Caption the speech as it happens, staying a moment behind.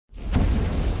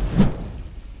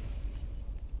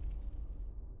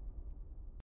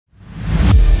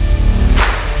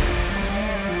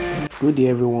Good day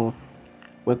everyone,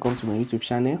 welcome to my YouTube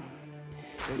channel.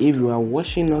 If you are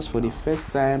watching us for the first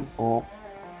time or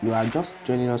you are just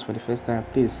joining us for the first time,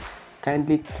 please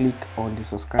kindly click on the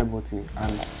subscribe button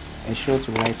and ensure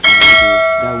to like our video.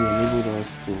 That will enable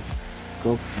us to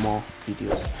drop more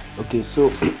videos. Okay,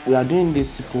 so we are doing this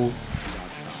simple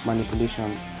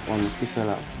manipulation on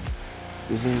pixellab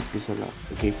using pixellab.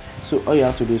 Okay, so all you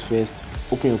have to do is first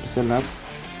open your pixellab.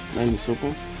 Mine is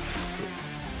open.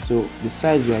 So the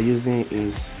size we are using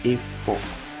is A4.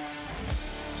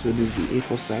 So this is the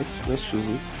A4 size. Let's choose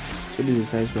it. So this is the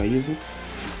size we are using.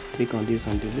 Click on this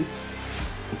and delete.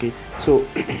 Okay, so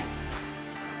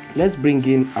let's bring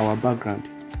in our background.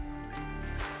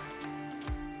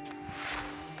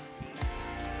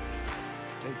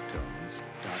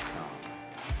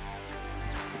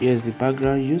 Here's the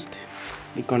background used.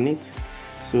 Click on it.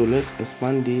 So let's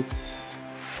expand it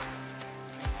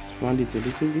a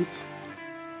little bit.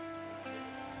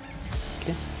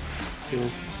 Okay, so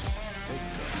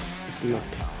it's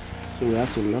locked, so we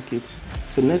have to lock it.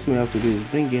 So next we have to do is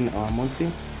bring in our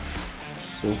mountain.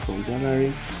 So from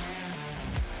gallery,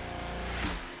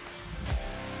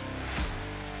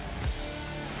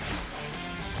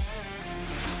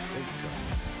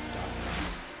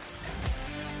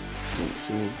 okay,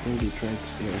 so bring it right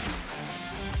here,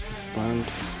 expand.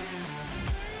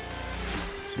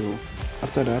 So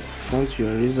after that, once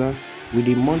your eraser with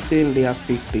the mountain layer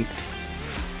still clicked,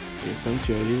 once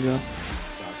your eraser,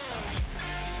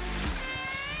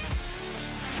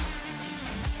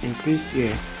 increase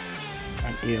here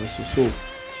and here also. So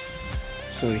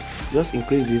sorry, just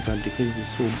increase this and decrease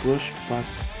this. So brush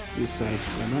parts this side.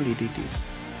 We are only did this.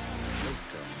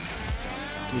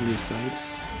 Do these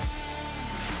sides.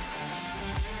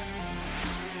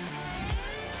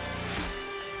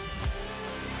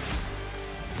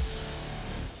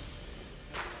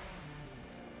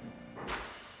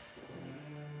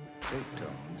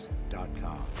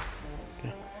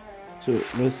 Okay. So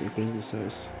let's increase the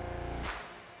size.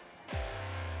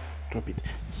 Drop it.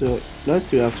 So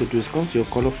last you have to do is come to your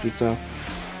color filter,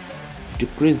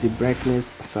 decrease the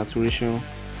brightness, saturation.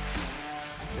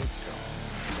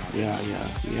 Yeah,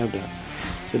 we have that.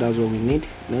 So that's what we need.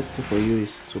 Next thing for you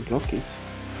is to lock it.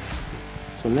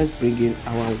 So let's bring in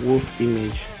our wolf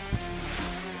image.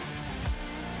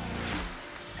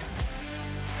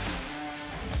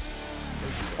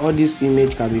 All this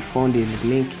image can be found in the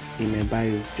link in my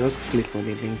bio. Just click on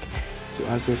the link to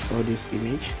access all this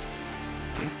image.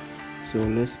 Okay, so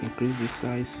let's increase the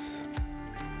size.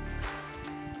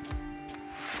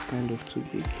 It's kind of too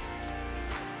big.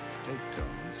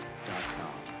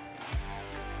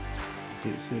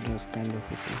 Okay, so that's kind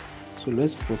of okay. So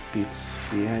let's drop it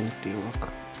behind the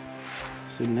rock.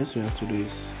 So next we have to do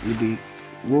is with the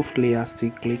wolf layer still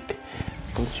click,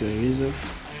 come to your eraser,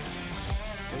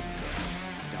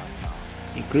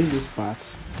 increase this part,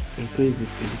 increase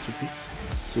this a little bit,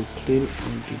 so clean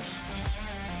on the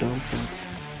down part.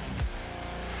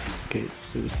 Okay,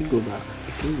 so we still go back,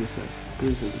 increase the size,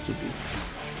 increase a little bit,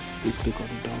 still click on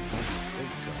the down part,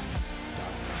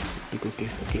 click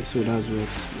okay, so that's what we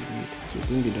need. So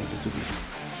bring it down a little bit.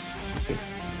 Okay,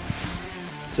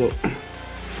 so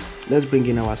let's bring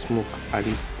in our smoke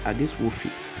at this wolf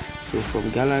feet. So from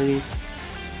gallery,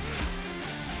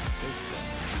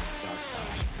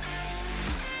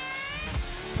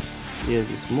 here's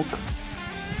the smoke.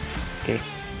 Okay,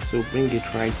 so bring it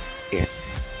right here.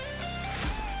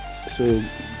 So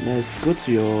let's go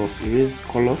to your erase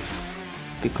color,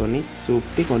 click on it. So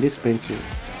click on this pencil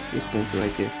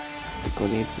right here, click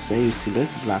on it. So you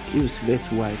select black. If you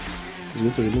select white, it's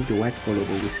going to remove the white color, but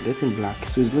we're selecting black,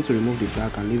 so it's going to remove the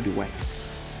black and leave the white.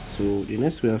 So the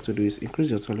next we have to do is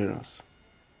increase your tolerance.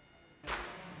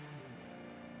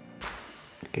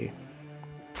 Okay,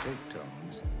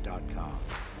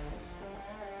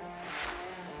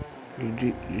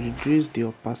 reduce the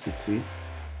opacity.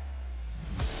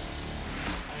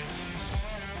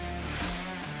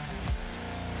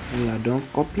 When you are done,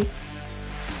 copy,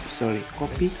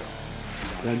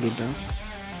 drag it down,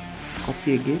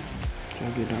 copy again,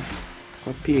 drag it down,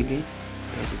 copy again,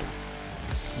 drag it down.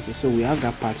 Okay, so we have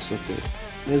that part sorted.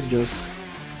 Let's just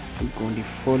click on the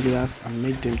four layers and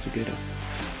make them together.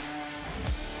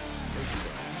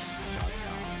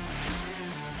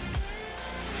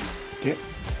 Okay,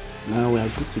 now we are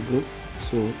good to go.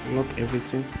 So lock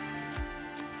everything.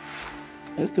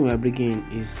 Next thing we are bringing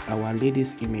in is our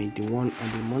lady's image, the one on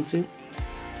the mountain.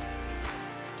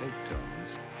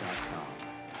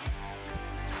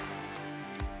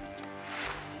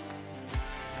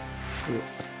 So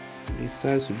the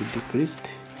size will be decreased.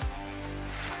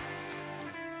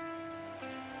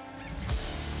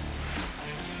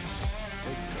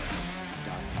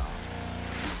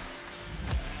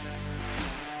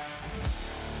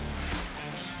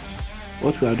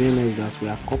 What we are doing is that we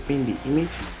are copying the image,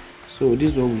 so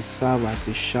this one will serve as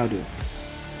a shadow.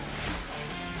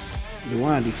 The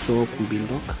one at the top will be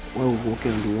locked while we're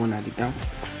working on the one at the down.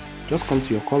 Just come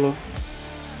to your color,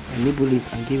 enable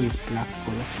it and give it black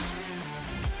color.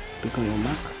 Click on your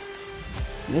mark.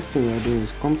 Next thing we are doing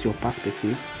is come to your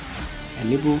perspective,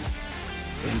 enable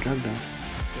and drag down.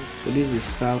 So this will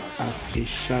serve as a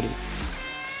shadow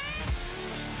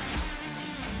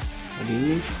for the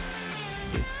image.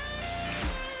 Okay.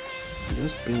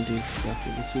 Just bring this back a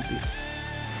little bit.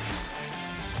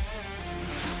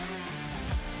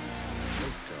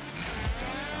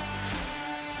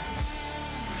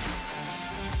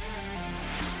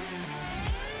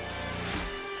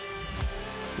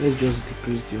 Let's just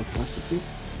decrease the opacity.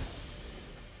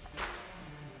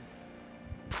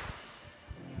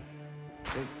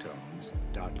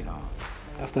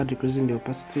 After decreasing the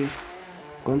opacity,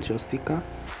 come to your sticker.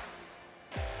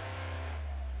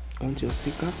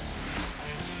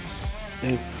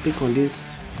 Then click on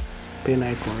this pen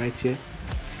icon right here.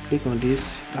 Click on this,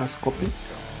 that's copy.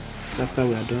 So after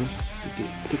we are done,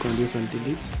 click on this and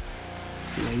delete. So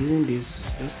we are using this,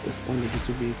 just expand a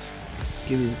little bit,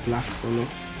 give it black color.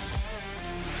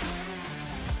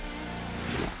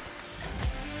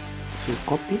 So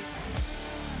copy,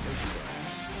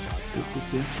 paste it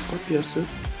here, copy also,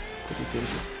 put it here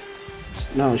also.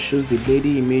 Now choose the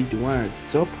lady image, the one at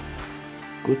the top.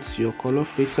 Go to your color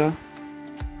filter,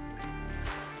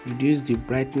 reduce the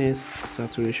brightness,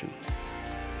 saturation.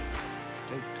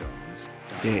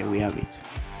 There we have it.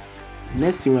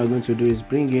 Next thing we are going to do is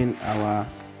bring in our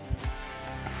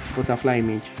butterfly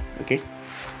image. Okay,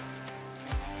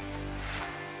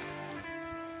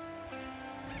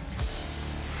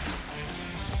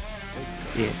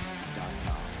 yeah,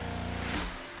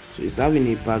 so it's having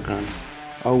a background.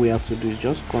 All we have to do is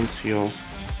just come to your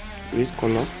erase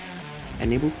color,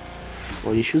 enable,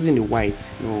 or you're choosing the white.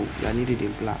 No, you are needed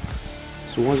in black.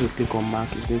 So once you click on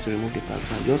mark, it's going to remove the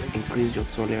background. Just increase your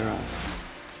tolerance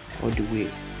all the way.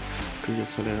 Increase your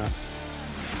tolerance.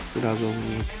 So that's what we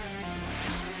need.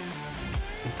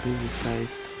 Increase the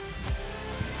size.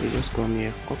 We just come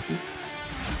here, copy,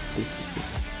 paste it here.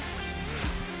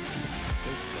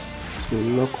 So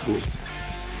lock both.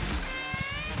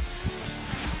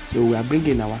 So we are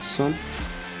bringing our sun.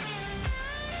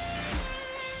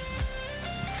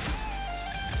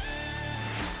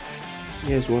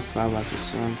 Here's what serves as a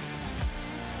sun.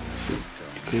 So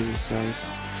decrease the size,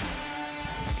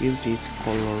 give it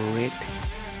color red.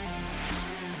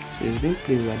 So it's being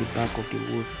placed at the back of the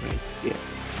wood right here.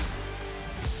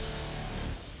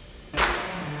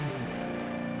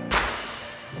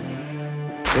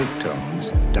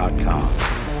 Bigtones.com.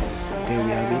 So there we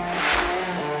have it.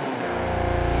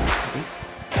 Okay.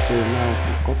 So now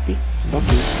we copy, lock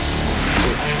it. So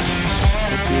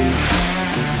copy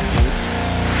the size.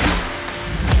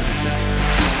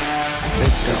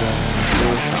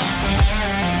 Bigtones.com.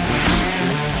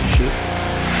 Shape.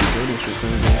 Okay, let's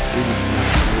return there. Do this black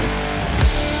color.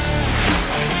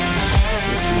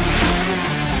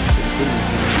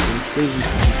 Increase it.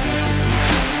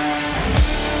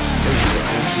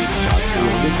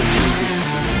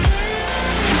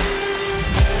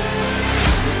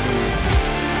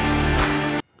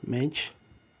 Merge.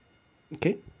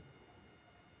 Okay.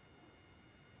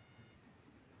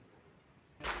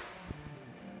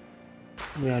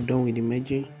 We are done with the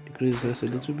merging. Decrease this a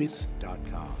little bit.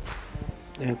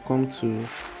 Then come to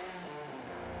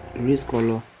erase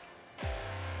color.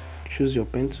 Choose your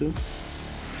pencil.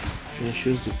 Then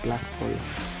choose the black color.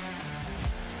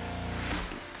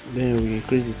 Then we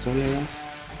increase the tolerance.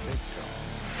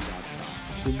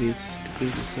 2 bits.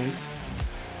 Decrease the size.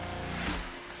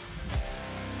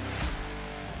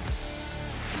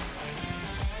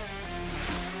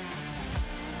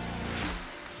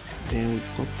 Then we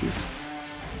copy.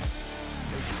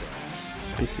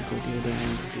 Paste it on the other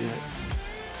end of the eyes.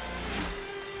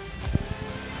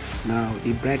 Now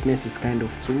the brightness is kind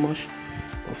of too much,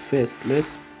 but first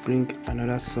let's bring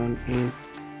another sun in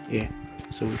here.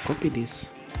 So we copy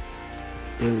this,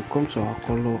 then we come to our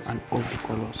color and off the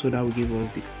color, so that will give us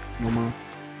the normal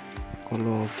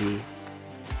color of the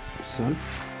sun.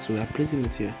 So we are placing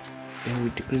it here, then we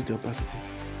decrease the opacity,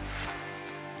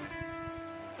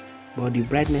 but the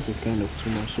brightness is kind of too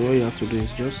much. So all you have to do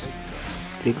is just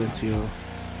click onto your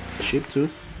shape tool.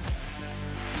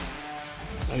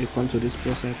 Now you come to this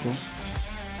plus icon.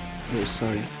 Oh,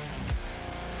 sorry.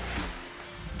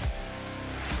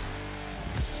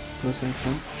 Plus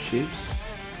icon, shapes.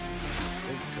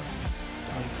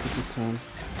 I put it on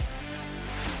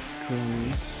draw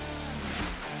it.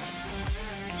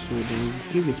 So then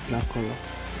give it black color.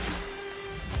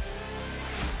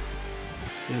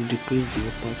 and decrease the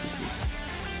opacity.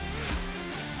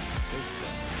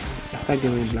 After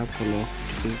getting black color,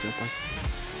 decrease the opacity.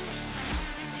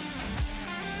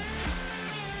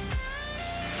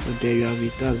 So there you have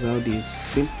it. That's how this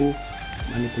simple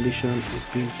manipulation is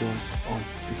being done on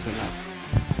pixellab.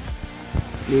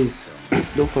 Please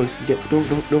don't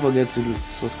forget to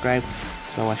subscribe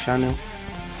to our channel.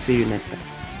 See you next time.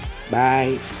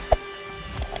 Bye.